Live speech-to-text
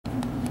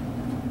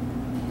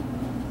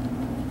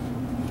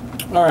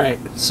Alright,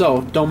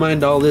 so don't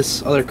mind all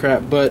this other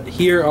crap, but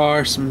here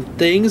are some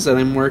things that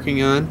I'm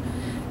working on.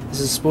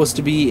 This is supposed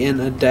to be an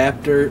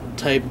adapter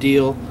type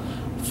deal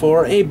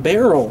for a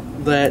barrel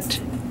that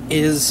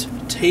is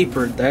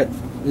tapered. That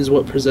is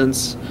what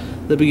presents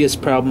the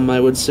biggest problem, I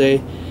would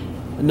say.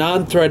 A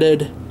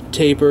non-threaded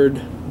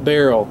tapered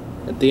barrel.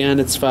 At the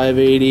end it's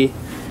 580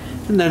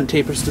 and then it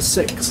tapers to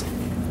 6.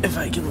 If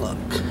I can look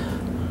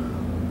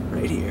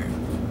right here,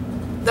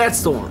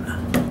 that's the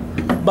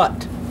one.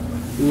 But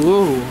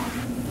whoa,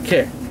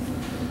 okay,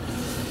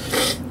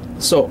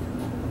 so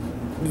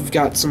we've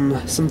got some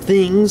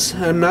things.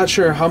 I'm not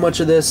sure how much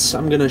of this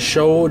I'm gonna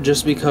show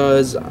just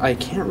because I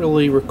can't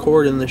really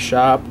record in the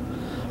shop,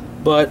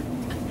 but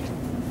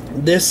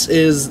this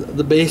is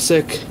the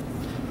basic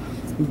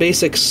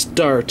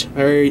start.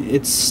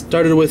 It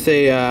started with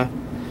a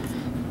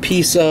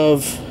piece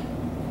of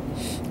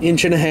 1.5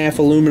 inch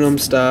aluminum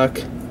stock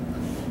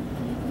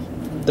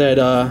that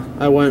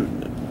I went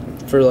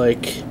for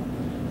like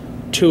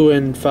 2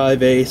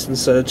 5/8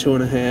 instead of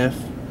 2.5,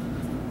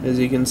 as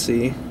you can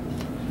see.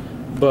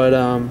 But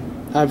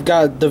I've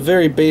got the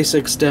very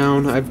basics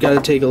down. I've got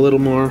to take a little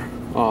more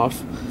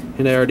off,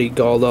 and I already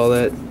galled all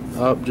that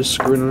up just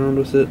screwing around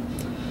with it.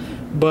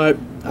 But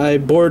I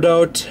bored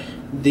out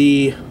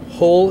the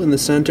hole in the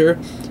center.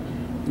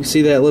 You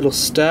see that little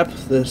step,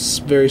 this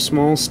very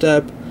small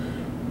step,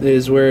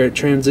 is where it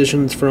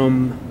transitions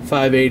from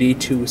 580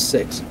 to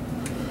 6.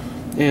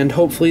 And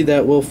hopefully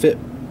that will fit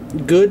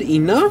good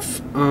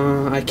enough.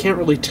 I can't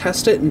really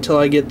test it until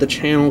I get the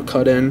channel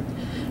cut in,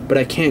 but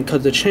I can't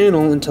cut the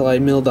channel until I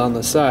mill down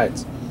the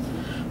sides.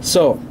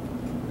 So,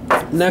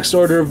 next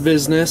order of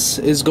business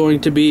is going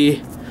to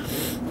be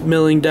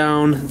milling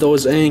down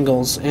those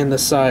angles and the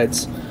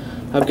sides.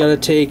 I've got to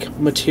take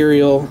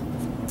material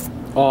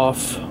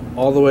off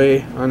all the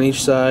way on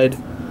each side,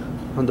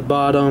 on the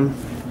bottom,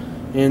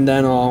 and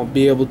then I'll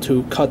be able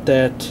to cut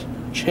that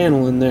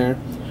channel in there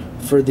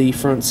for the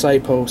front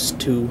sight post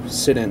to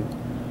sit in.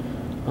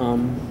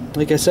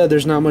 Like I said,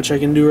 there's not much I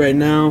can do right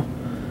now.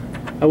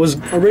 I was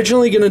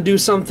originally going to do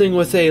something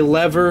with a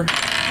lever,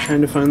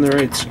 trying to find the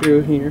right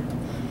screw here.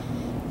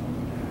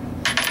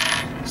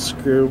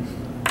 Screw,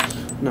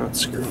 not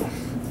screw.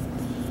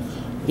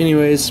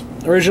 Anyways,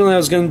 originally I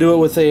was going to do it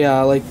with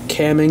a like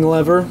camming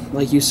lever,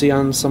 like you see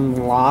on some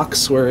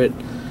locks, where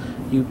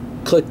you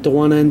click the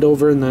one end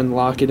over and then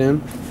lock it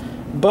in.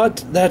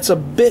 But that's a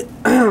bit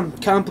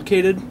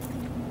complicated,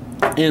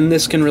 and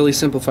this can really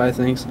simplify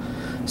things.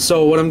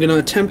 So what I'm going to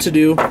attempt to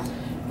do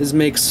is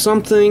make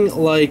something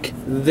like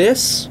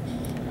this,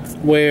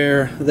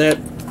 where that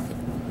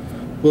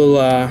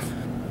will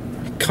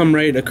come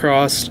right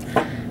across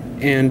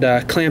and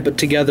clamp it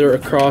together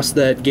across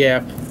that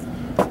gap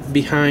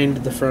behind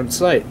the front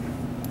sight.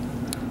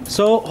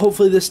 So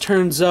hopefully this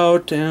turns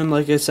out, and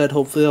like I said,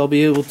 hopefully I'll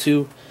be able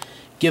to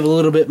give a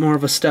little bit more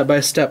of a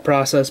step-by-step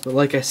process. But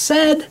like I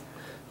said,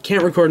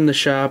 can't record in the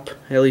shop,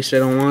 at least I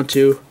don't want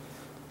to,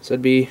 so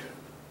it'd be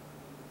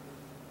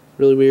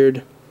really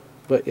weird.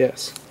 But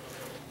yes,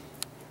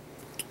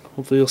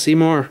 hopefully you'll see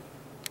more.